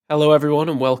Hello, everyone,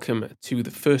 and welcome to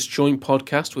the first joint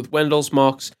podcast with Wendell's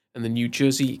Marks and the New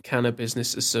Jersey Cannabis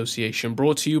Association,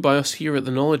 brought to you by us here at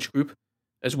the Knowledge Group,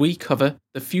 as we cover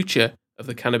the future of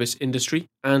the cannabis industry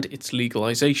and its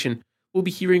legalization. We'll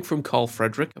be hearing from Carl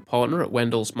Frederick, a partner at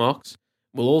Wendell's Marks.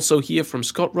 We'll also hear from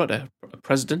Scott Rutter, a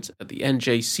president at the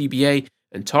NJCBA,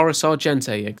 and Tara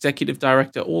Sargente, executive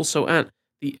director also at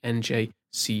the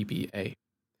NJCBA.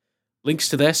 Links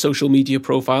to their social media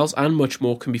profiles and much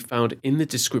more can be found in the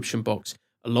description box,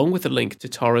 along with a link to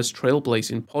Tara's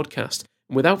Trailblazing podcast.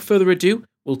 And without further ado,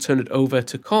 we'll turn it over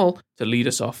to Carl to lead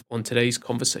us off on today's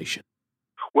conversation.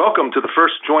 Welcome to the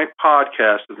first joint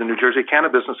podcast of the New Jersey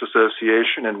Cannabis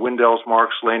Association and Wendell's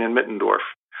Marks, Lane and Mittendorf.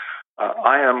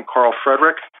 I am Carl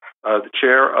Frederick, the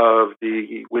chair of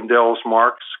the Wendell's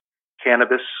Marks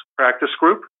Cannabis Practice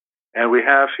Group, and we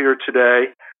have here today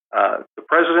the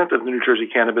president of the New Jersey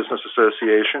Cannabis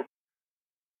Association,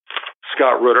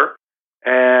 Scott Rutter,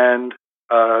 and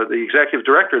the executive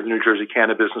director of the New Jersey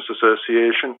Cannabis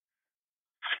Association,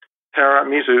 Tara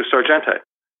Sargente.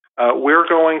 We're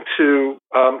going to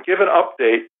give an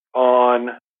update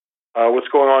on what's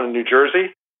going on in New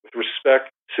Jersey with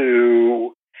respect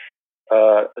to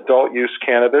adult use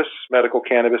cannabis, medical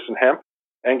cannabis, and hemp,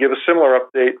 and give a similar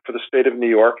update for the state of New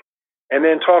York, and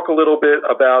then talk a little bit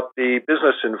about the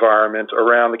business environment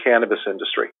around the cannabis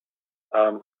industry.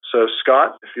 So,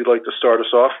 Scott, if you'd like to start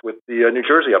us off with the New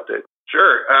Jersey update.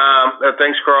 Sure.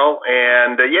 Thanks, Carl.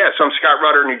 And so I'm Scott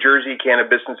Rutter, New Jersey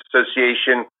Cannabis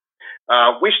Association.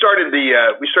 We started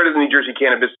the New Jersey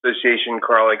Cannabis Association,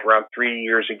 Carl, like around 3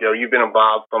 years ago. You've been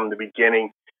involved from the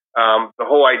beginning. The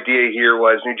whole idea here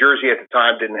was New Jersey at the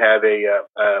time didn't have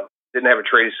a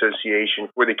trade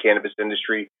association for the cannabis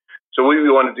industry. So we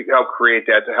wanted to help create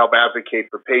that, to help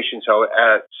advocate for patients, help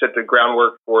set the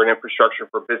groundwork for an infrastructure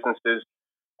for businesses.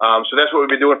 So that's what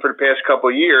we've been doing for the past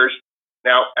couple of years.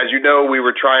 Now, as you know, we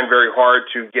were trying very hard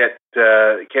to get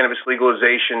cannabis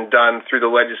legalization done through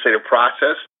the legislative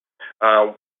process.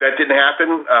 That didn't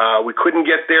happen. We couldn't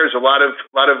get there. There's a lot of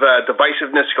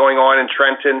divisiveness going on in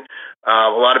Trenton.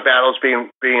 A lot of battles being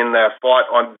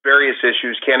fought on various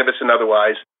issues, cannabis and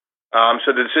otherwise.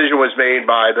 So the decision was made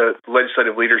by the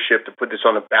legislative leadership to put this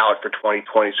on the ballot for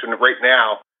 2020. So right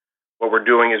now, what we're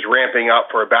doing is ramping up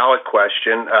for a ballot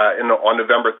question on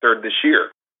November 3rd this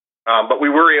year. But we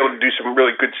were able to do some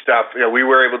really good stuff. We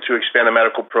were able to expand a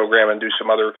medical program and do some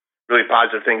other really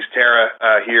positive things. Tara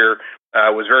here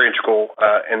was very integral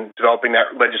in developing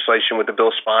that legislation with the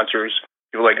bill sponsors,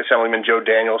 people like Assemblyman Joe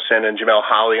Danielson and Jamel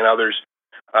Holly and others.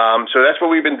 So that's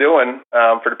what we've been doing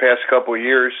for the past couple of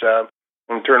years.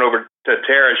 I'm going to turn over to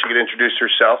Tara. She could introduce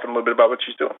herself and a little bit about what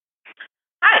she's doing.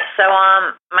 Hi, so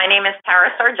my name is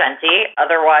Tara Sargente,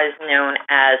 otherwise known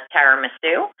as Tara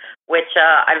Masu, which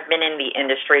I've been in the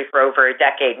industry for over a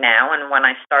decade now. And when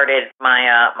I started,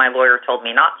 my lawyer told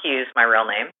me not to use my real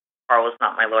name. Carl was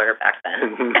not my lawyer back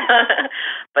then,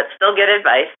 but still good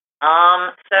advice.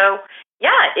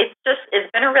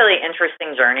 It's been a really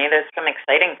interesting journey. There's some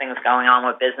exciting things going on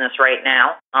with business right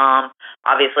now.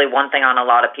 Obviously, one thing on a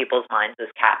lot of people's minds is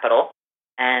capital.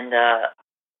 And,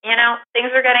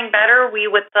 things are getting better.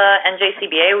 With the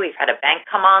NJCBA, we've had a bank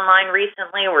come online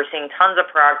recently. We're seeing tons of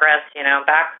progress.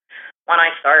 Back when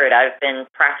I started, I've been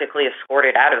practically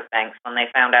escorted out of banks when they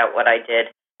found out what I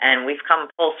did. And we've come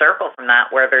full circle from that,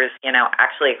 where there's,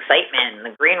 actually excitement and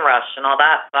the green rush and all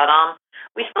that. But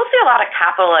we still see a lot of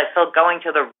capital, I feel, going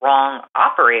to the wrong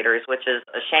operators, which is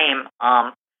a shame.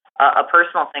 A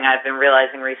personal thing I've been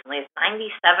realizing recently is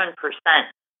 97%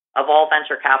 of all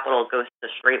venture capital goes to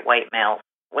straight white males,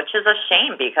 which is a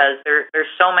shame because there's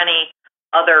so many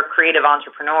other creative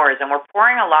entrepreneurs, and we're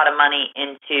pouring a lot of money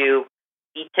into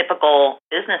the typical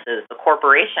businesses, the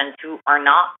corporations who are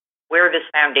not where this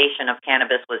foundation of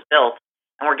cannabis was built,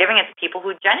 and we're giving it to people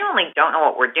who genuinely don't know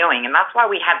what we're doing. And that's why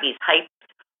we have these hyped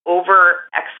over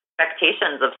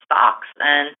expectations of stocks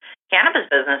and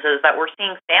cannabis businesses that we're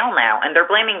seeing fail now, and they're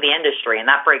blaming the industry, and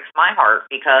that breaks my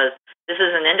heart because this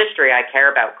is an industry I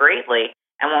care about greatly.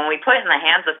 And when we put it in the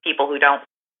hands of people who don't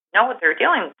know what they're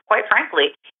doing, quite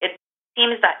frankly, it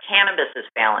seems that cannabis is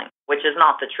failing, which is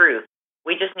not the truth.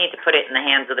 We just need to put it in the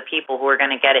hands of the people who are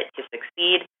going to get it to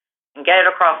succeed and get it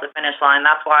across the finish line.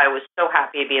 That's why I was so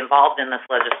happy to be involved in this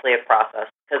legislative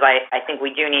process, because I think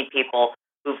we do need people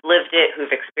who've lived it,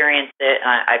 who've experienced it.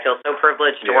 And I feel so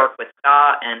privileged to work with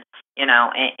Scott and,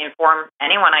 inform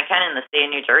anyone I can in the state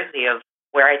of New Jersey of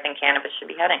where I think cannabis should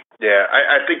be heading. Yeah,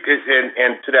 I think,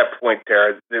 and to that point,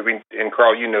 Tara, and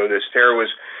Carl, you know this, Tara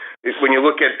was when you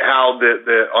look at how at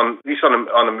least on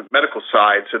the medical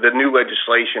side, so the new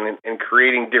legislation and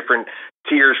creating different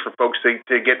tiers for folks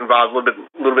to get involved a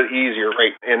little bit easier,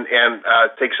 right, and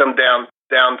take some down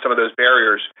some of those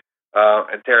barriers.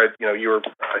 And Tara, you were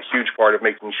a huge part of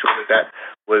making sure that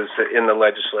was in the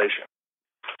legislation.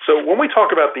 So when we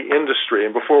talk about the industry,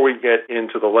 and before we get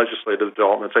into the legislative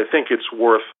developments, I think it's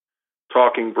worth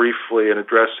talking briefly and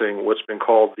addressing what's been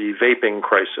called the vaping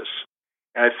crisis.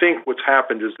 And I think what's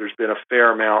happened is there's been a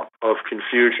fair amount of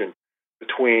confusion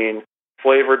between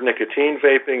flavored nicotine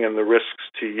vaping and the risks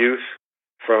to youth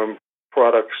from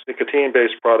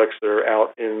nicotine-based products that are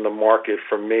out in the market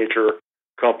from major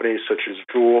companies such as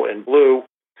Juul and Blue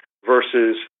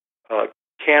versus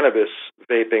cannabis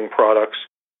vaping products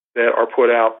that are put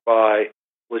out by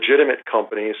legitimate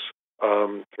companies,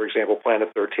 for example, Planet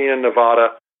 13 in Nevada,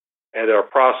 and are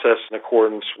processed in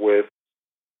accordance with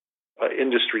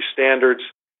industry standards,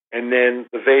 and then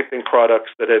the vaping products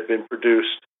that have been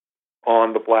produced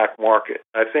on the black market.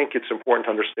 I think it's important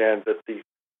to understand that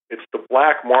it's the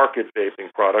black market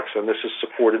vaping products, and this is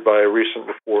supported by a recent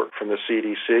report from the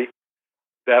CDC,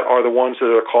 that are the ones that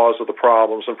are the cause of the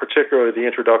problems, and particularly the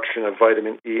introduction of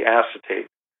vitamin E acetate,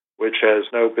 which has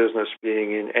no business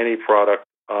being in any product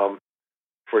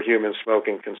for human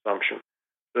smoking consumption.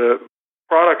 The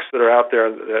products that are out there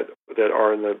that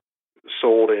are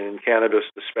sold in cannabis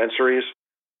dispensaries,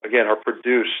 again, are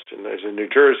produced as in New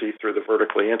Jersey through the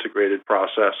vertically integrated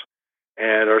process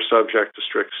and are subject to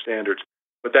strict standards.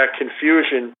 But that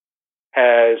confusion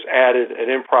has added an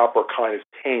improper kind of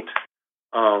taint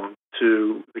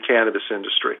to the cannabis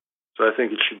industry. So I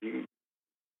think it should be.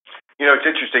 It's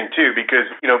interesting too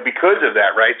because of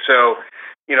that, right? So,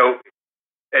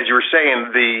 as you were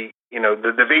saying, the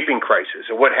vaping crisis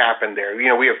and what happened there.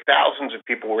 We have thousands of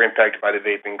people who were impacted by the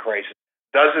vaping crisis,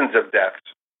 dozens of deaths.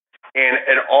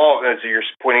 And all, as you're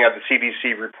pointing out, the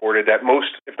CDC reported that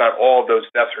most, if not all, of those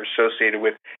deaths are associated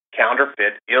with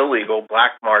counterfeit, illegal,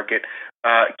 black market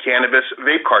cannabis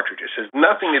vape cartridges. It has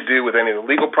nothing to do with any of the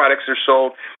legal products that are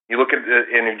sold. You look at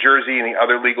in New Jersey and the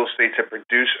other legal states that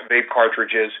produce vape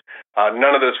cartridges,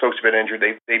 none of those folks have been injured.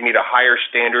 They meet a higher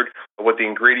standard of what the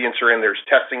ingredients are in. There's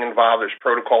testing involved. There's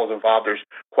protocols involved. There's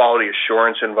quality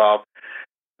assurance involved.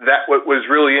 What was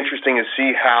really interesting is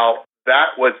see how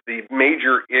that was the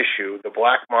major issue, the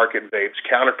black market vapes,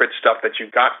 counterfeit stuff that you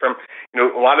got from,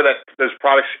 a lot of those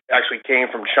products actually came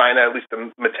from China, at least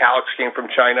the metallics came from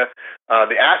China.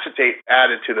 The acetate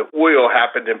added to the oil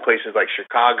happened in places like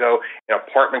Chicago, in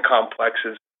apartment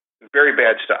complexes, very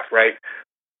bad stuff, right?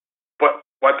 But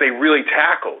what they really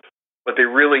tackled was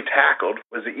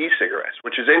the e-cigarettes,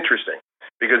 which is interesting.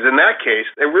 Because in that case,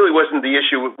 it really wasn't the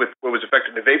issue with what was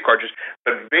affecting the vape cartridges,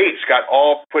 but vapes got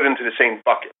all put into the same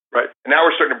bucket. Right. And now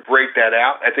we're starting to break that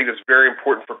out. I think it's very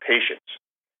important for patients.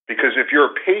 Because if you're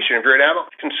a patient, if you're an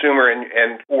adult consumer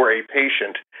or a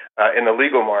patient in the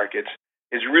legal markets,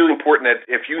 it's really important that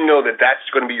if you know that that's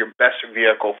going to be your best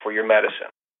vehicle for your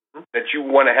medicine, that you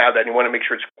want to have that and you want to make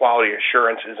sure it's quality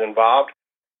assurance is involved.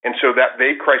 And so that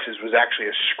vape crisis was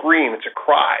actually a scream, it's a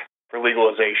cry for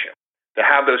legalization, to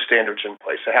have those standards in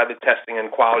place, to have the testing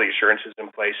and quality assurances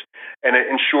in place, and to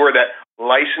ensure that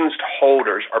licensed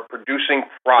holders are producing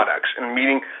products and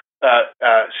meeting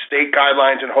state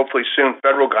guidelines and hopefully soon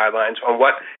federal guidelines on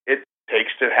what it takes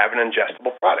to have an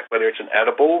ingestible product, whether it's an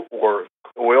edible or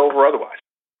oil or otherwise.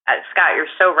 Scott,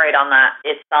 you're so right on that.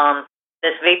 It's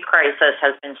this vape crisis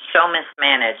has been so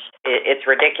mismanaged. It's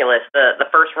ridiculous. The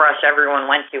first rush everyone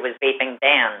went to was vaping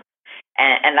bans,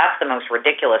 and that's the most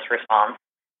ridiculous response.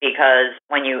 Because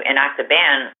when you enact a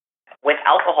ban with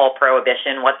alcohol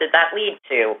prohibition, what did that lead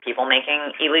to? People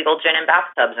making illegal gin in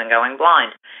bathtubs and going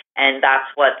blind. And that's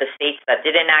what the states that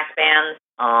did enact bans,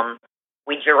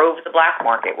 we drove the black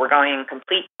market. We're going in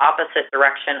complete opposite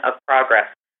direction of progress,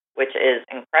 which is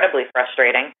incredibly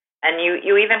frustrating. And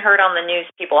you even heard on the news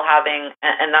people having,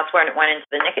 and that's when it went into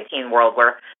the nicotine world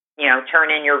where, turn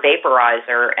in your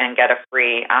vaporizer and get a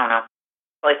free,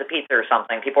 slice of pizza or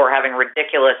something. People were having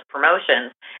ridiculous promotions,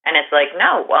 and it's like,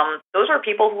 no, those are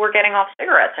people who were getting off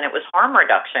cigarettes, and it was harm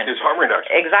reduction. It's harm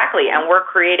reduction. Exactly, and we're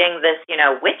creating this,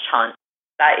 witch hunt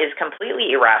that is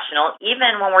completely irrational.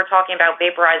 Even when we're talking about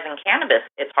vaporizing cannabis,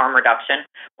 it's harm reduction.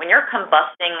 When you're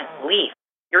combusting leaf,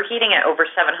 you're heating it over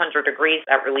 700 degrees.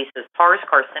 That releases tars,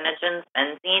 carcinogens,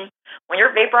 benzene. When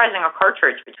you're vaporizing a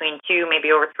cartridge between 2,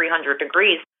 maybe over 300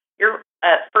 degrees, you're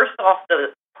first off,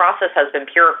 the process has been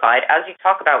purified. As you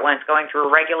talk about when it's going through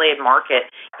a regulated market,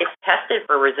 it's tested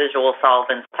for residual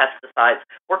solvents, pesticides.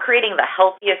 We're creating the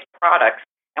healthiest products,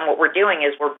 and what we're doing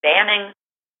is we're banning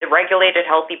the regulated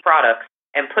healthy products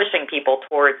and pushing people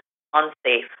towards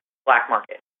unsafe black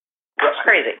market. That's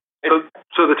crazy.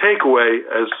 So the takeaway,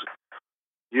 as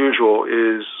usual,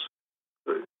 is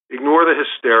ignore the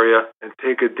hysteria and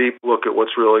take a deep look at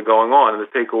what's really going on. And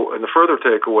the further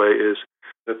takeaway is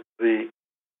that the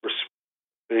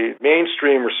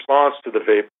mainstream response to the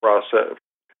vape process,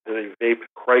 the vape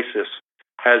crisis,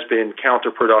 has been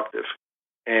counterproductive.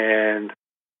 And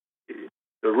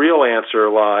the real answer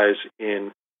lies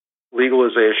in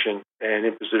legalization and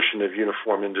imposition of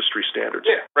uniform industry standards.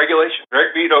 Yeah, regulation.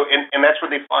 And that's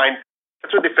what they find.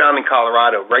 That's what they found in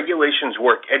Colorado. Regulations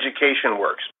work. Education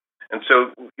works. And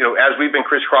so, as we've been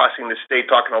crisscrossing the state,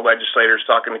 talking to legislators,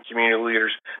 talking to community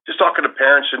leaders, just talking to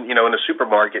parents, in the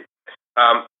supermarket,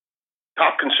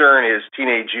 top concern is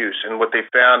teenage use. And what they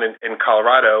found in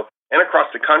Colorado and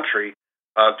across the country,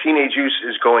 teenage use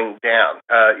is going down.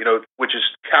 Which is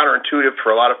counterintuitive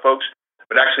for a lot of folks,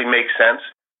 but actually makes sense.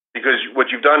 Because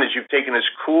what you've done is you've taken this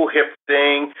cool, hip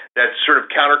thing that's sort of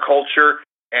counterculture,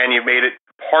 and you've made it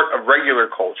part of regular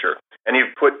culture. And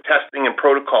you've put testing and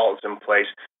protocols in place.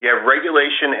 You have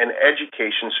regulation and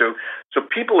education. So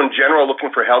people in general are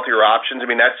looking for healthier options. I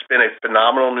mean, that's been a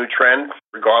phenomenal new trend,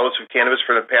 regardless of cannabis,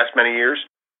 for the past many years.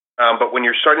 But when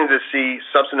you're starting to see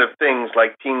substantive things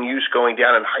like teen use going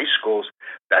down in high schools,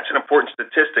 that's an important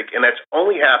statistic. And that's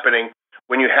only happening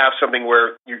when you have something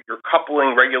where you're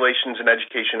coupling regulations and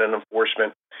education and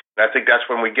enforcement. And I think that's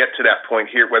when we get to that point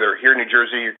here, whether here in New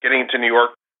Jersey, you're getting into New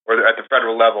York, or at the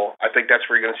federal level. I think that's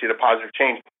where you're going to see the positive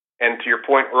change. And to your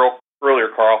point earlier,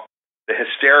 Carl, the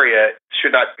hysteria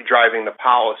should not be driving the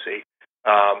policy.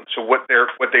 So what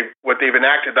they've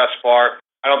enacted thus far,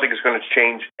 I don't think it's going to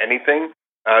change anything.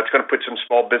 It's going to put some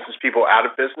small business people out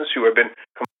of business who have been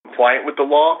compliant with the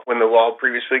law when the law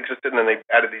previously existed, and then they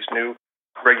added these new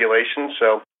regulations.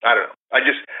 So I don't know.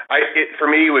 For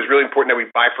me, it was really important that we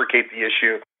bifurcate the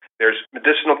issue. There's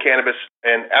medicinal cannabis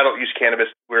and adult use cannabis,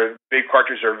 where big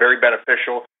cartridges are very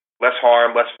beneficial, less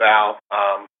harm, less foul,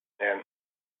 and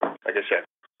like I said.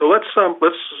 So let's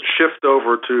shift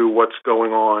over to what's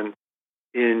going on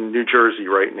in New Jersey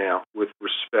right now with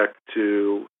respect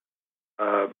to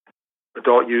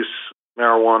adult use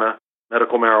marijuana,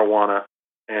 medical marijuana,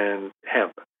 and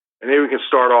hemp. And maybe we can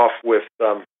start off with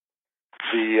the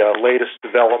latest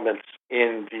developments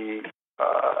in the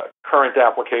current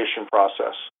application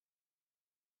process.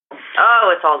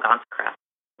 Oh, it's all gone to crap.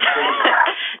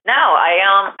 No,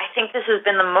 I think this has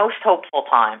been the most hopeful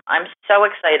time. I'm so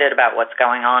excited about what's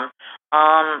going on.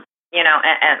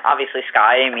 And obviously,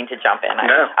 Scott, I didn't mean to jump in.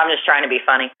 I'm just trying to be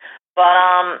funny.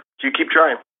 But you keep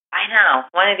trying. I know.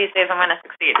 One of these days I'm going to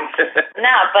succeed.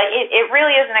 No, but it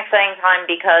really is an exciting time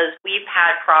because we've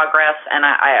had progress, and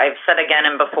I've said again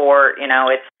and before,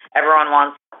 it's everyone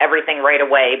wants everything right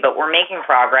away, but we're making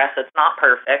progress. It's not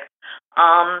perfect.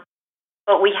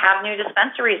 But we have new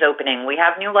dispensaries opening. We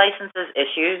have new licenses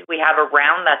issued. We have a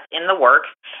round that's in the works.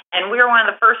 And we're one of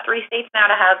the first 3 states now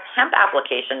to have hemp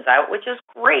applications out, which is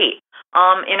great.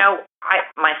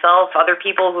 Myself, other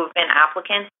people who've been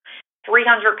applicants,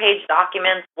 300-page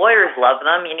documents, lawyers love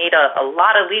them. You need a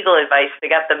lot of legal advice to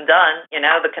get them done,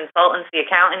 the consultants, the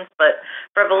accountants. But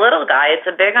for the little guy, it's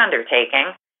a big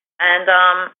undertaking. And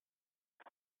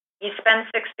you spend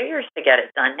 6 figures to get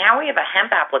it done. Now we have a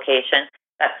hemp application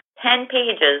that's 10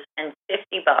 pages and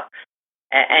 $50.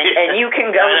 And you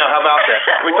can go. I know. How about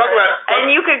that? We talk about.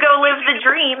 And you could go live the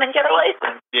dream and get a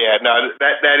license. Yeah, no,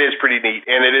 that is pretty neat,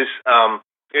 and it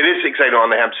is exciting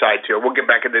on the hemp side too. We'll get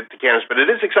back into cannabis, but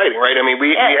it is exciting, right? I mean,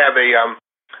 we have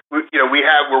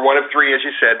we're one of 3, as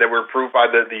you said, that were approved by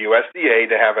the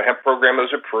USDA to have a hemp program that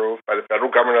was approved by the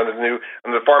federal government under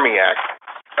the Farming Act.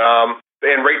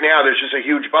 And right now, there's just a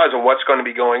huge buzz on what's going to be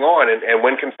going on, and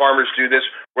when can farmers do this?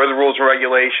 What are the rules and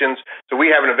regulations? So we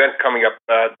have an event coming up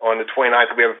on the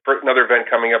 29th. We have another event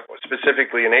coming up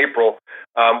specifically in April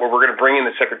where we're going to bring in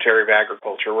the Secretary of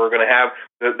Agriculture. We're going to have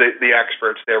the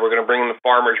experts there. We're going to bring in the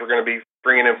farmers. We're going to be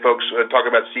bringing in folks talking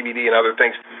about CBD and other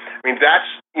things. I mean,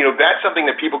 that's something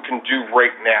that people can do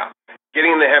right now.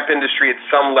 Getting in the hemp industry at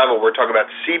some level, we're talking about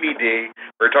CBD,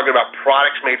 we're talking about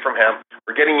products made from hemp,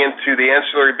 we're getting into the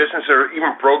ancillary business or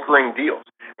even brokering deals.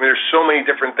 I mean, there's so many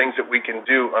different things that we can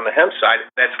do on the hemp side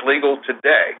that's legal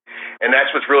today. And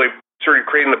that's what's really sort of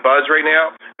creating the buzz right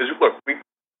now. Because, look, we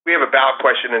have a ballot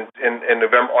question in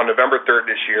November, on November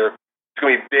 3rd this year. It's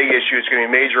going to be a big issue. It's going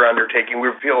to be a major undertaking.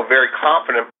 We feel very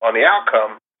confident on the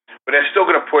outcome, but it's still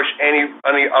going to push any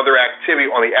other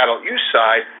activity on the adult use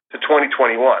side to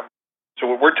 2021. So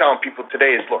what we're telling people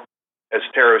today is, look, as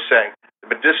Tara was saying, the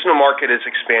medicinal market is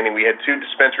expanding. We had 2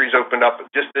 dispensaries opened up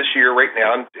just this year right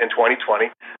now in 2020.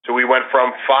 So we went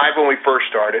from 5 when we first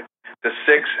started to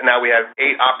 6, and now we have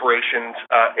 8 operating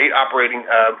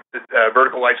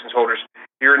vertical license holders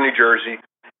here in New Jersey.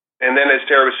 And then, as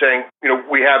Tara was saying,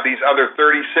 we have these other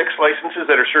 36 licenses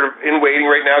that are sort of in waiting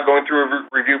right now, going through a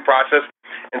review process.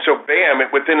 And so, bam,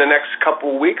 within the next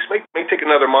couple of weeks, may take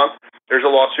another month, there's a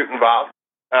lawsuit involved.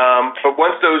 But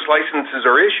once those licenses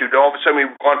are issued, all of a sudden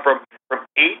we've gone from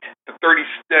 8 to 30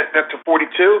 to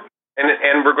 42,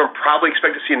 and we're going to probably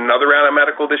expect to see another round of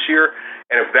medical this year.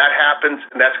 And if that happens,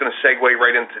 that's going to segue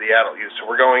right into the adult use. So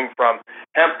we're going from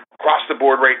hemp across the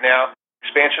board right now,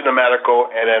 expansion to medical,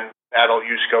 and then adult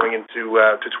use going into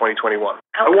to 2021.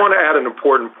 I want to add an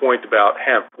important point about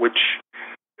hemp, which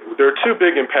there are two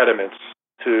big impediments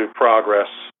to progress,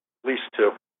 at least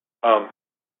two,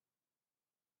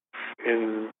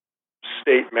 in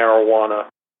state marijuana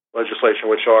legislation,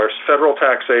 which are federal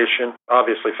taxation,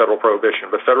 obviously federal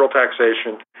prohibition, but federal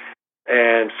taxation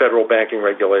and federal banking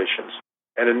regulations.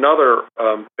 And another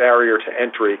barrier to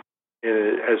entry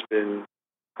has been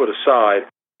put aside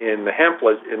in the hemp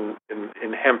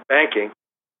in hemp banking,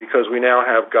 because we now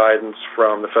have guidance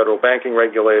from the federal banking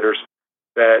regulators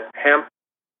that the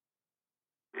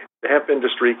hemp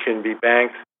industry can be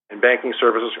banked, and banking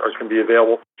services can be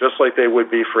available just like they would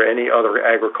be for any other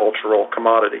agricultural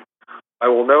commodity. I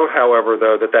will note, however,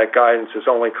 though, that guidance has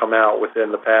only come out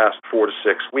within the past 4 to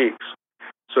 6 weeks,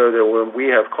 so that when we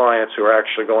have clients who are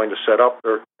actually going to set up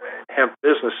their hemp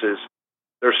businesses,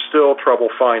 there's still trouble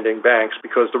finding banks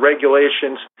because the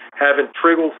regulations haven't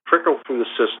trickled through the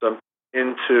system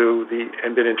and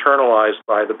been internalized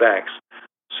by the banks.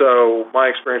 So my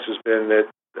experience has been that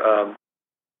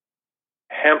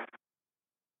hemp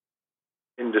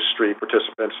industry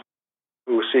participants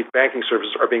who seek banking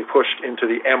services are being pushed into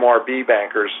the MRB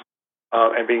bankers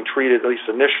and being treated, at least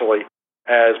initially,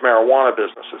 as marijuana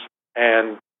businesses.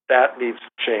 And that needs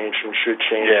to change and should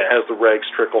change as the regs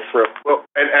trickle through. Well,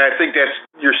 and I think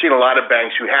you're seeing a lot of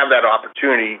banks who have that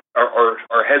opportunity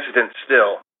are hesitant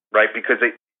still, right? Because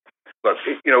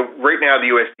right now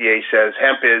the USDA says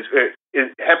hemp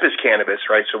is cannabis,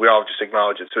 right? So we all just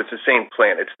acknowledge it. So it's the same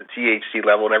plant. It's the THC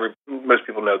level, and most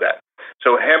people know that.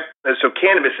 So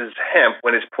cannabis is hemp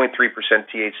when it's 0.3%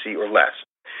 THC or less.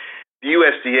 The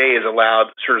USDA has allowed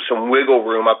sort of some wiggle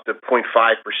room up to 0.5%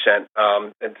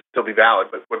 and still be valid.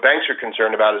 But what banks are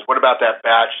concerned about is, what about that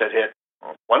batch that hit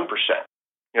 1%,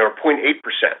 or 0.8%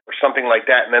 or something like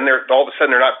that? And then all of a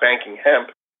sudden they're not banking hemp,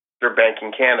 they're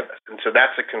banking cannabis. And so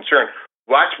that's a concern.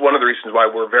 Well, that's one of the reasons why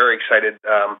we're very excited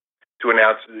to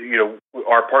announce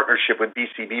our partnership with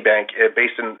BCB Bank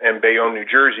based in Bayonne, New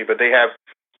Jersey. But they have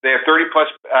 30 plus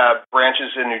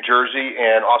branches in New Jersey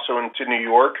and also into New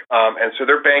York. And so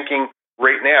they're banking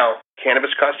right now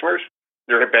cannabis customers.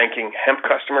 They're banking hemp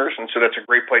customers. And so that's a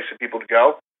great place for people to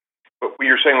go. But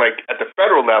you're saying, like, at the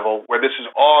federal level, where this is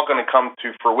all going to come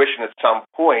to fruition at some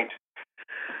point,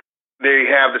 they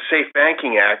have the Safe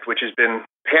Banking Act, which has been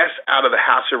passed out of the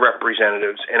House of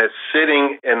Representatives, and it's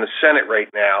sitting in the Senate right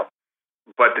now.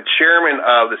 But the chairman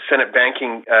of the Senate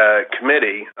Banking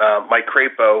Committee, Mike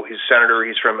Crapo, he's a senator.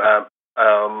 He's from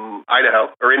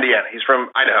Idaho or Indiana. He's from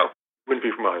Idaho. Wouldn't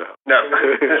be from Idaho. No.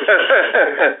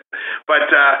 But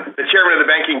the chairman of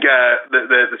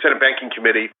the Senate Banking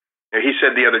Committee, he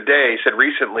said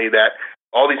recently that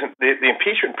the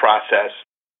impeachment process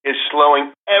is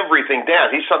slowing everything down.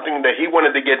 He's something that he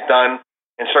wanted to get done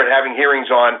and start having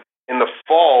hearings on in the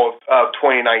fall of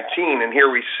 2019, and here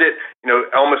we sit,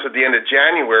 almost at the end of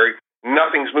January.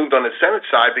 Nothing's moved on the Senate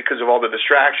side because of all the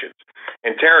distractions.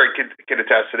 And Tara could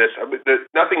attest to this.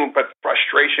 Nothing but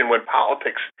frustration when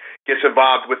politics gets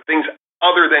involved with things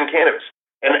other than cannabis,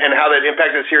 and how that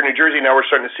impacted us here in New Jersey. Now we're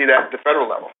starting to see that at the federal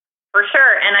level. For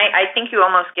sure, and I think you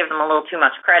almost give them a little too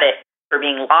much credit for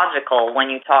being logical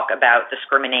when you talk about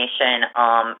discrimination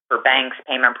for banks,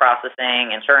 payment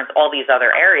processing, insurance, all these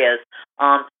other areas.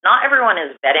 Not everyone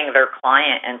is vetting their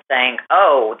client and saying,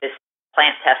 oh, this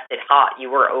plant tested hot, you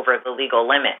were over the legal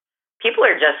limit. People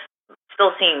are just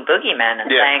still seeing boogeymen and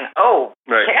saying, oh,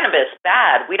 right, cannabis,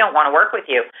 bad, we don't want to work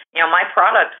with you. My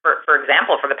product, for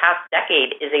example, for the past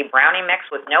decade is a brownie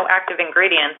mix with no active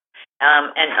ingredients,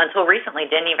 and until recently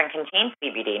didn't even contain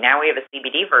CBD. Now we have a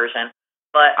CBD version.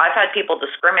 But I've had people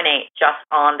discriminate just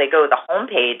on, they go to the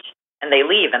homepage and they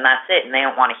leave and that's it. And they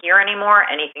don't want to hear anymore.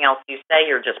 Anything else you say,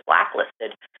 you're just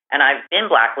blacklisted. And I've been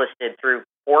blacklisted through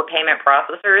 4 payment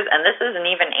processors. And this isn't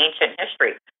even ancient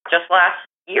history. Just last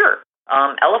year,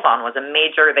 Elevon was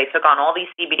they took on all these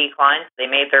CBD clients.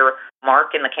 They made their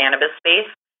mark in the cannabis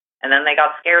space. And then they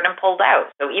got scared and pulled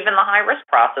out. So even the high-risk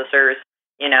processors,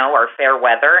 are fair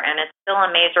weather. And it's still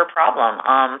a major problem.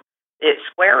 It's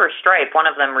Square or Stripe. One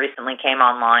of them recently came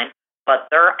online, but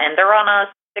they're on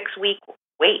a 6-week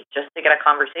wait just to get a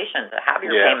conversation to have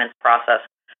your payments processed.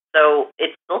 So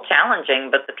it's still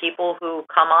challenging, but the people who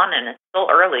come on, and it's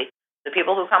still early, the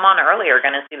people who come on early are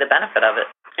going to see the benefit of it.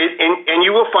 And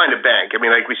you will find a bank. I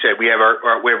mean, like we said, we have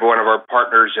one of our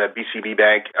partners, BCB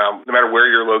Bank. No matter where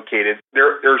you're located,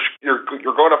 you're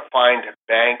going to find a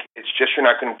bank. It's just you're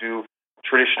not going to do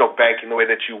traditional banking the way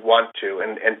that you want to,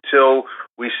 and until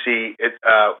we see it,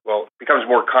 it becomes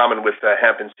more common with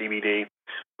hemp and CBD.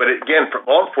 But again,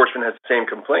 law enforcement has the same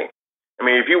complaint. I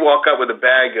mean, if you walk up with a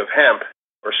bag of hemp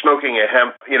or smoking a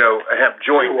hemp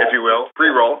joint, if you will,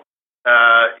 pre-roll,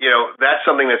 that's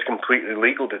something that's completely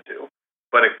legal to do.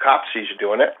 But if a cop sees you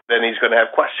doing it, then he's going to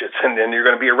have questions, and then you're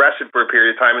going to be arrested for a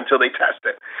period of time until they test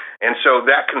it. And so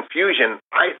that confusion,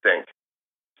 I think,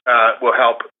 will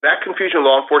help. That confusion,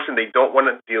 law enforcement, they don't want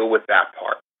to deal with that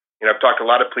part. I've talked to a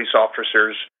lot of police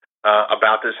officers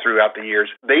about this throughout the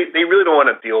years. They really don't want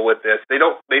to deal with this.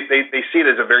 They see it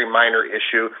as a very minor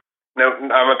issue. Now,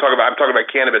 I'm talking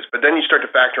about cannabis, but then you start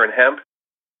to factor in hemp,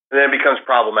 and then it becomes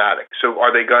problematic. So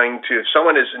are they going to, if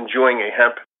someone is enjoying a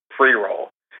hemp pre-roll,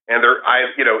 and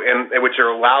which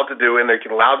they're allowed to do, and they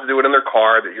can allowed to do it in their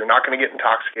car, that you're not going to get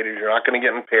intoxicated, you're not going to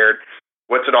get impaired,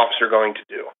 what's an officer going to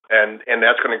do? And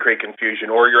that's going to create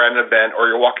confusion. Or you're at an event, or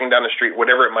you're walking down the street,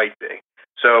 whatever it might be.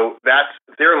 So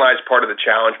therein lies part of the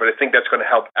challenge, but I think that's going to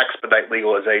help expedite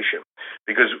legalization.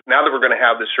 Because now that we're going to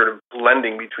have this sort of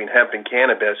blending between hemp and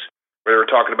cannabis, where we're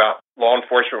talking about law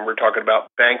enforcement, we're talking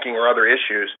about banking or other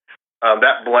issues,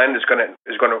 that blend is going to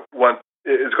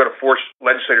force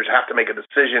legislators to have to make a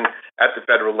decision at the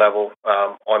federal level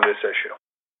on this issue.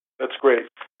 That's great.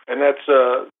 And that's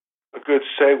a good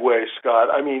segue, Scott.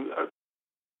 I mean,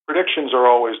 predictions are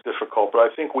always difficult, but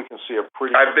I think we can see a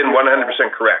pretty... I've been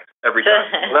 100% correct every time.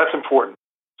 Well, that's important.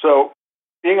 So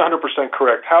being 100%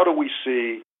 correct, how do we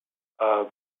see 5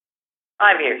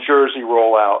 years New Jersey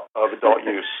rollout of adult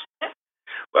use?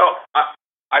 Well,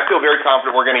 I feel very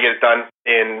confident we're going to get it done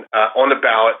on the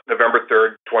ballot November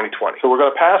 3rd, 2020. So we're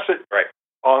going to pass it right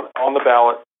on the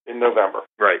ballot in November.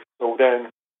 Right. So then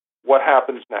what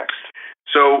happens next?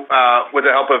 So with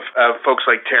the help of folks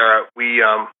like Tara, we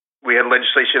had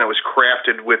legislation that was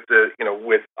crafted with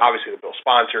with obviously the bill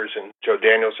sponsors and Joe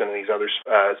Danielson and these other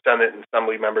Senate and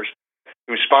Assembly members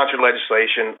who sponsored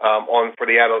legislation for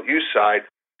the adult use side.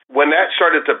 When that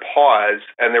started to pause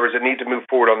and there was a need to move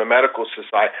forward on the medical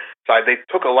side, they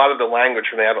took a lot of the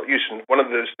language from the adult use. And one of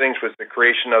those things was the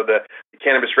creation of the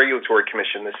Cannabis Regulatory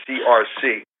Commission, the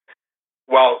CRC.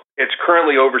 While it's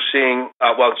currently overseeing,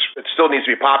 it still needs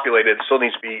to be populated, it still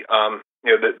needs to be,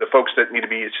 the folks that need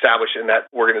to be established in that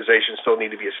organization still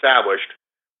need to be established.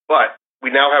 But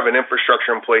we now have an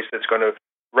infrastructure in place that's going to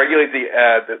regulate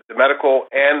the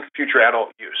medical and future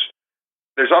adult use.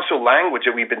 There's also language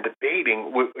that we've been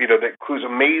debating, that includes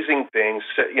amazing things,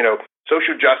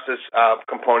 social justice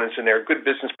components in there, good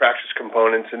business practice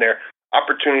components in there,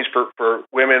 opportunities for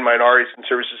women, minorities, and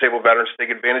service-disabled veterans to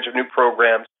take advantage of new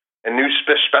programs and new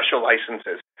special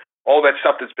licenses. All that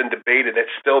stuff that's been debated,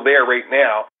 that's still there right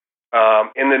now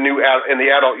in the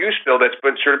adult use bill that's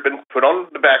been put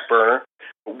on the back burner.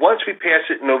 But once we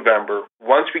pass it in November,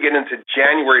 once we get into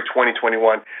January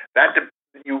 2021,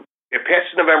 it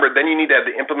passes in November, then you need to have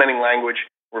the implementing language.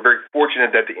 We're very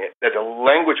fortunate that the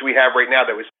language we have right now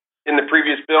that was in the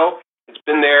previous bill, it's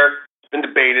been there, it's been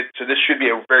debated, so this should be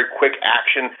a very quick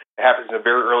action that happens in the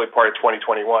very early part of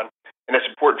 2021. And that's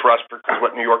important for us because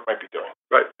what New York might be doing.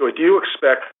 Right. So do you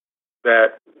expect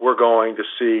that we're going to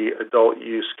see adult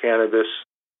use cannabis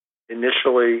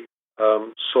initially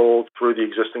sold through the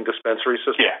existing dispensary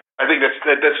system? Yeah, I think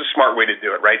that's a smart way to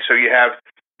do it, right? So you have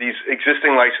these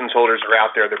existing license holders are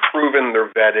out there. They're proven,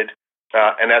 they're vetted,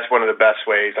 and that's one of the best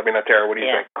ways. I mean, Tara, what do you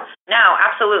think? No,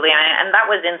 absolutely. And that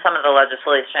was in some of the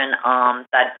legislation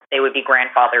that they would be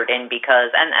grandfathered in because,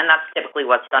 and that's typically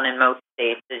what's done in most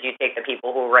states, is you take the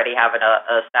people who already have an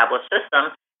established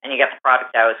system and you get the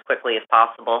product out as quickly as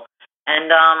possible. And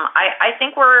I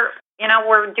think we're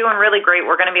doing really great.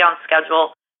 We're going to be on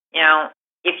schedule.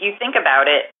 If you think about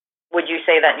it, would you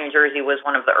say that New Jersey was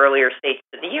one of the earlier states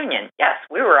to the union? Yes,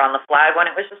 we were on the flag when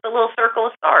it was just a little circle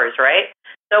of stars, right?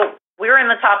 So we were in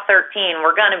the top 13.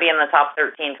 We're going to be in the top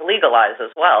 13 to legalize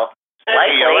as well.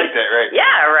 Likely. I like that, right?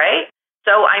 Yeah, right?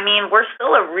 So, I mean, we're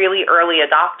still a really early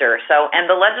adopter. So, and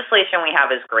the legislation we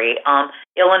have is great.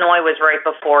 Illinois was right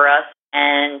before us,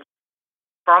 and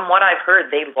from what I've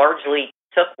heard, they largely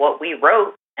took what we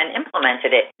wrote and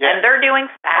implemented it, and they're doing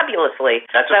fabulously.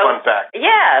 That's a fun fact.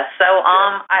 Yeah, so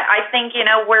I think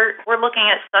we're looking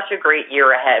at such a great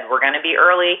year ahead. We're going to be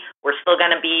early. We're still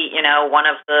going to be one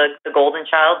of the golden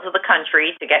childs of the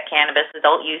country to get cannabis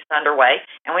adult use underway,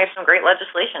 and we have some great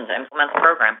legislation to implement the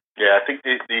program. Yeah, I think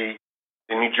the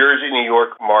New Jersey, New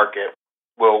York market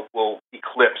will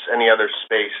eclipse any other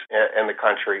space in the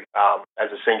country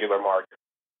as a singular market.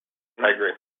 I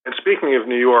agree. And speaking of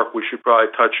New York, we should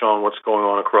probably touch on what's going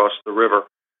on across the river.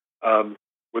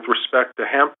 With respect to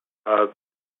hemp,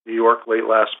 New York late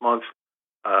last month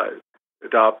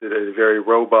adopted a very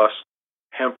robust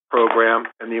hemp program,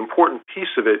 and the important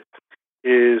piece of it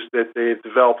is that they've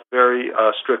developed very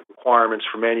strict requirements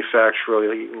for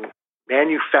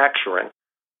manufacturing,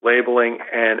 labeling,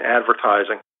 and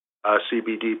advertising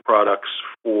CBD products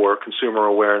for consumer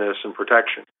awareness and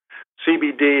protection.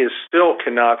 CBD still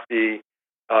cannot be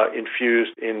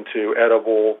infused into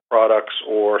edible products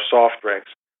or soft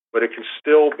drinks, but it can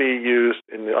still be used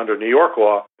under New York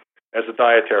law as a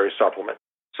dietary supplement.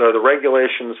 So the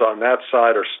regulations on that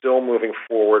side are still moving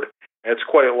forward, and it's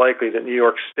quite likely that New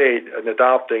York State, in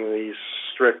adopting these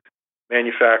strict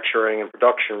manufacturing and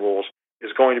production rules,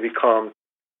 is going to become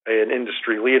an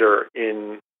industry leader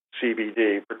in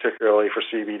CBD, particularly for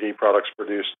CBD products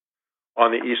produced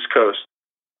on the East Coast.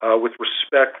 With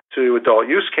respect to adult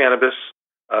use cannabis,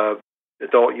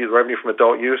 revenue from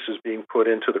adult use is being put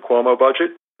into the Cuomo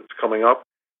budget that's coming up,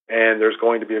 and there's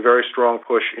going to be a very strong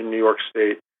push in New York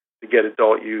State to get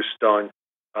adult use done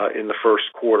in the first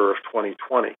quarter of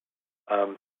 2020.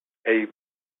 A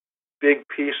big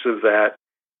piece of that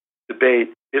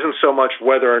debate isn't so much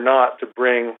whether or not to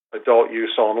bring adult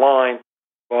use online,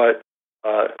 but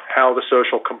how the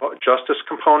social justice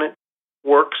component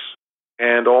works,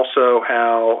 and also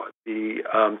how the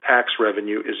tax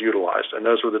revenue is utilized. And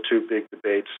those were the two big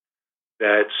debates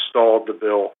that stalled the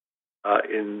bill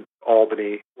in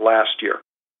Albany last year.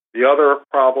 The other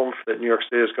problem that New York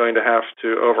State is going to have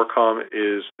to overcome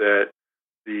is that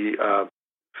the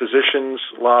physicians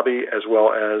lobby as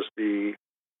well as the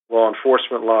law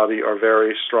enforcement lobby are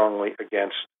very strongly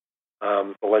against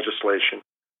the legislation,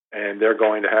 and they're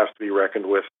going to have to be reckoned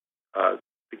with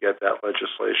to get that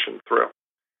legislation through.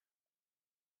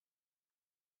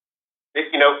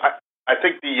 I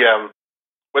think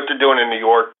what they're doing in New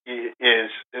York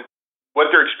is what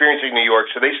they're experiencing in New York.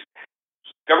 So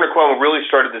Governor Cuomo really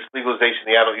started this legalization of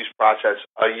the adult use process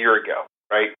a year ago,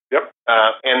 right? Yep.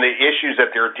 And the issues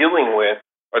that they're dealing with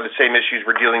are the same issues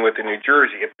we're dealing with in New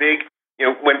Jersey.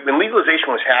 When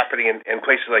legalization was happening in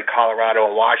places like Colorado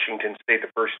and Washington State,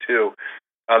 the first two,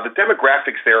 the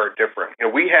demographics there are different.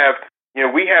 We have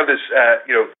this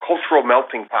cultural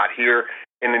melting pot here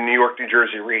in the New York, New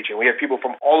Jersey region. We have people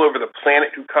from all over the planet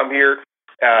who come here.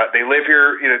 They live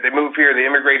here. They move here. They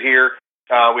immigrate here.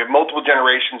 We have multiple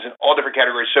generations in all different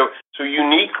categories. So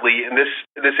uniquely in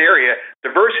this area,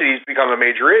 diversity has become a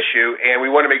major issue, and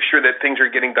we want to make sure that things are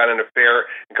getting done in a fair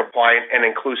and compliant and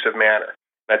inclusive manner.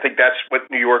 And I think that's what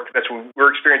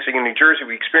we're experiencing in New Jersey.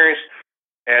 We experienced,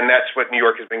 and that's what New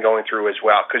York has been going through as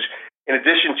well. Because in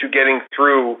addition to getting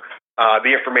through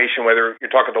the information, whether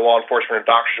you're talking to law enforcement or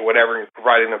doctors or whatever, and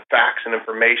providing them facts and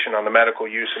information on the medical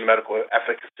use and medical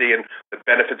efficacy and the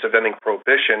benefits of ending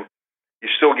prohibition,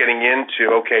 you're still getting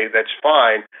into, okay, that's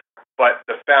fine, but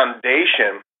the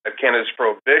foundation of cannabis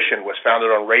prohibition was founded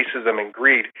on racism and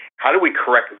greed. How do we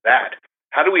correct that?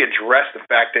 How do we address the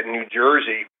fact that in New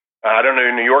Jersey, I don't know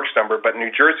New York's number, but in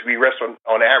New Jersey, we arrest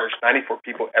on average 94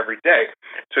 people every day.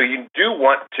 So you do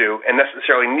want to and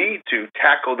necessarily need to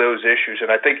tackle those issues. And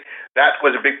I think that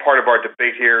was a big part of our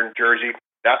debate here in Jersey.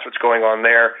 That's what's going on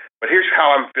there. But here's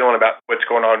how I'm feeling about what's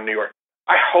going on in New York.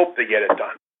 I hope they get it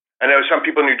done. I know some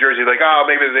people in New Jersey are like,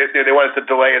 maybe they want us to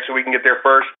delay it so we can get there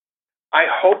first. I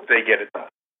hope they get it done.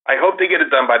 I hope they get it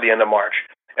done by the end of March.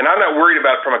 And I'm not worried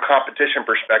about from a competition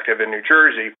perspective in New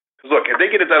Jersey. Look, if they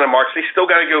get it done in March, they still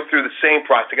got to go through the same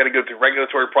process. They got to go through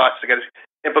regulatory process. They got to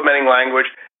implementing language.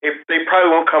 They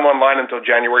probably won't come online until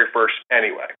January 1st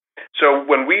anyway. So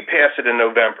when we pass it in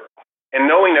November, and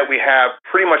knowing that we have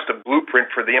pretty much the blueprint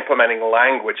for the implementing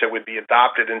language that would be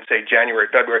adopted in, say, January,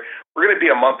 February, we're going to be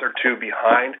a month or two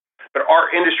behind. But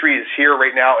our industry is here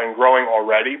right now and growing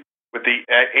already with the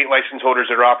 8 license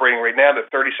holders that are operating right now, the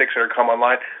 36 that are come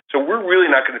online. So we're really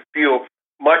not going to feel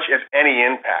much, if any,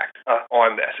 impact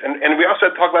on this. And we also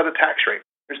talk about the tax rate.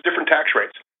 There's different tax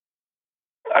rates.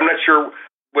 I'm not sure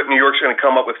what New York's going to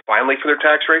come up with finally for their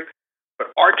tax rate,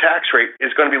 but our tax rate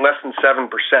is going to be less than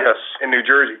 7% in New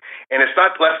Jersey. And it's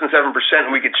not less than 7%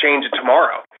 and we could change it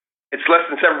tomorrow. It's less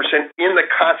than 7% in the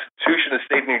Constitution of the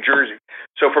state of New Jersey.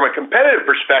 So from a competitive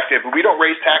perspective, if we don't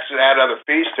raise taxes and add other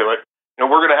fees to it,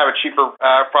 we're going to have a cheaper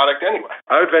product anyway.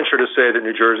 I would venture to say that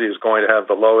New Jersey is going to have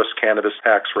the lowest cannabis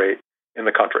tax rate in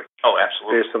the country. Oh,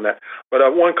 absolutely. Based on that. But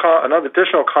another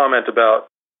additional comment about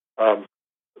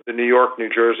the New York, New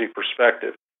Jersey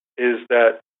perspective is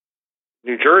that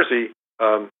New Jersey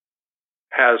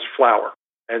has flower,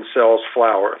 and sells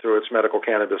flower through its medical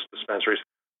cannabis dispensaries.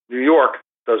 New York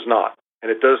does not,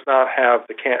 and it does not have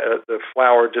the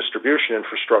flower distribution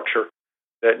infrastructure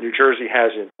that New Jersey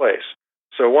has in place.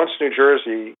 So once New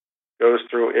Jersey goes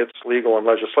through its legal and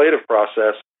legislative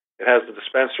process, it has the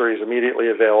dispensaries immediately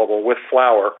available with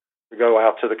flower to go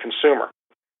out to the consumer.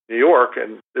 New York,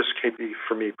 and this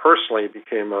for me personally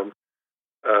became a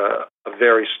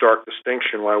very stark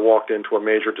distinction when I walked into a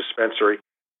major dispensary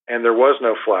and there was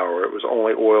no flower. It was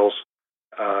only oils,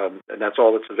 and that's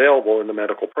all that's available in the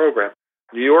medical program.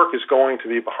 New York is going to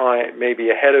be behind, maybe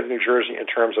ahead of New Jersey in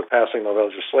terms of passing the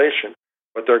legislation,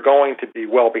 but they're going to be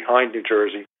well behind New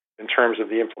Jersey in terms of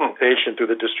the implementation through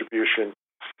the distribution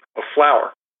of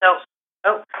flower.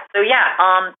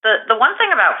 The one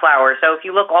thing about flower, so if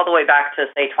you look all the way back to,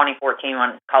 say, 2014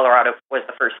 when Colorado was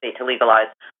the first state to legalize,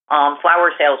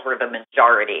 flower sales were the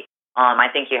majority. I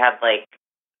think you had like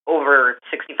over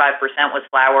 65% was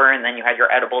flower, and then you had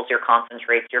your edibles, your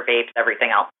concentrates, your vapes,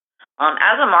 everything else.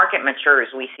 As the market matures,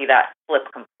 we see that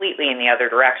flip completely in the other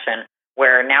direction,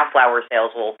 where now flower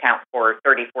sales will account for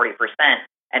 30-40%,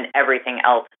 and everything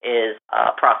else is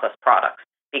processed products.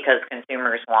 Because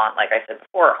consumers want, like I said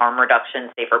before, harm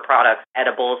reduction, safer products,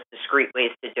 edibles, discrete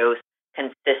ways to dose,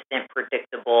 consistent,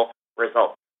 predictable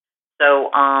results.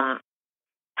 So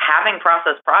having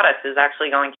processed products is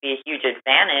actually going to be a huge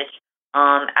advantage.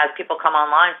 As people come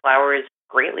online, flower is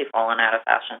greatly fallen out of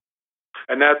fashion.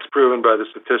 And that's proven by the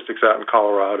statistics out in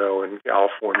Colorado and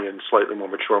California and slightly more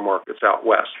mature markets out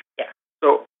west. Yeah.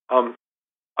 So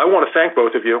I want to thank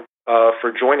both of you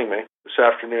for joining me this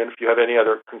afternoon. If you have any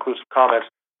other conclusive comments.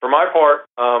 For my part,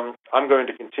 I'm going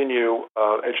to continue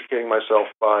educating myself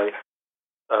by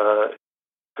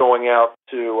going out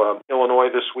to Illinois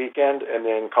this weekend and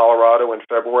then Colorado in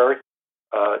February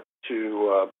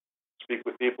to speak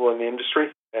with people in the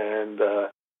industry and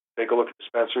take a look at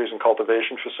dispensaries and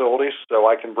cultivation facilities so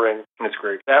I can bring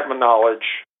that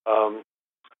knowledge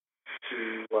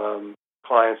to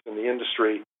clients in the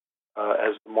industry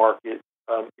as the market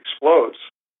explodes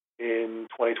in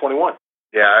 2021.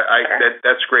 Yeah,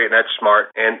 that's great and that's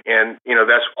smart, and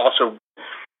that's also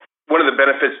one of the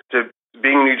benefits to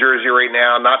being in New Jersey right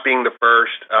now, not being the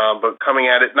first, but coming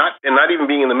at it not even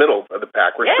being in the middle of the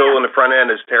pack. We're still in the front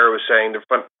end, as Tara was saying, the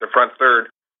front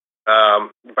third. By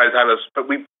the time but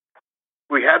we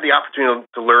had the opportunity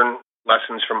to learn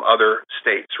lessons from other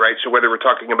states, right? So whether we're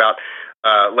talking about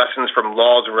lessons from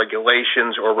laws and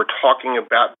regulations, or we're talking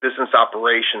about business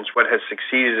operations, what has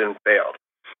succeeded and failed.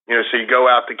 So you go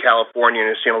out to California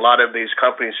and you're seeing a lot of these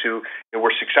companies who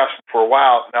were successful for a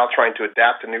while now trying to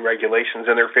adapt to new regulations,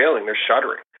 and they're failing, they're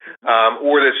shuttering.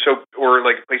 Or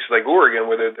like places like Oregon,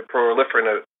 where the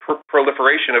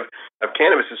proliferation of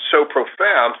cannabis is so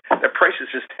profound that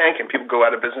prices just tank and people go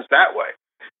out of business that way.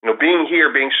 Being here,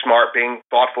 being smart, being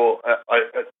thoughtful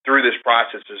through this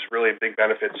process is really a big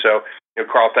benefit. So,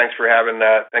 Carl, thanks for having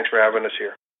us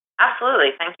here.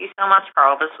 Absolutely, thank you so much,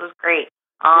 Carl. This was great.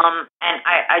 And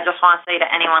I just want to say to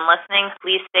anyone listening,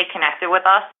 please stay connected with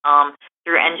us.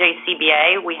 Through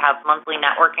NJCBA, we have monthly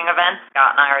networking events.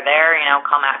 Scott and I are there.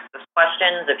 Come ask us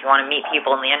questions. If you want to meet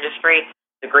people in the industry,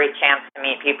 it's a great chance to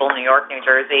meet people in New York, New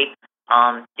Jersey,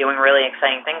 doing really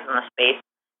exciting things in the space.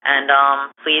 And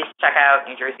please check out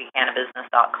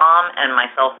NewJerseyCannabisbusiness.com, and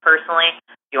myself personally.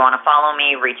 If you want to follow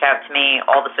me, reach out to me,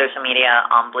 all the social media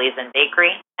on Blazin'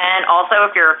 Bakery. And also,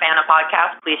 if you're a fan of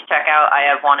podcasts, please check out, I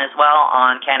have one as well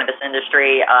on cannabis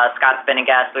industry. Scott's been a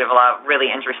guest. We have a lot of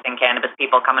really interesting cannabis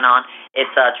people coming on. It's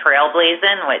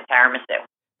Trailblazin' with Tara Masu.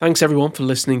 Thanks everyone for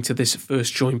listening to this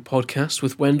First Joint podcast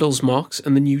with Wendell's Marks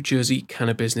and the New Jersey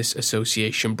Cannabis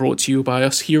Association, brought to you by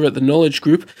us here at the Knowledge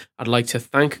Group. I'd like to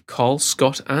thank Carl,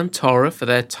 Scott and Tara for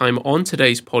their time on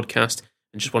today's podcast,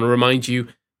 and just want to remind you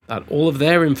that all of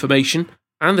their information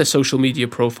and their social media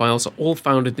profiles are all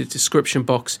found in the description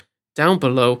box down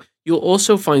below. You'll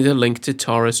also find a link to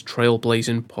Tara's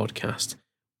Trailblazin' podcast.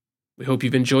 We hope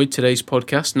you've enjoyed today's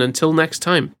podcast, and until next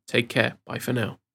time, take care. Bye for now.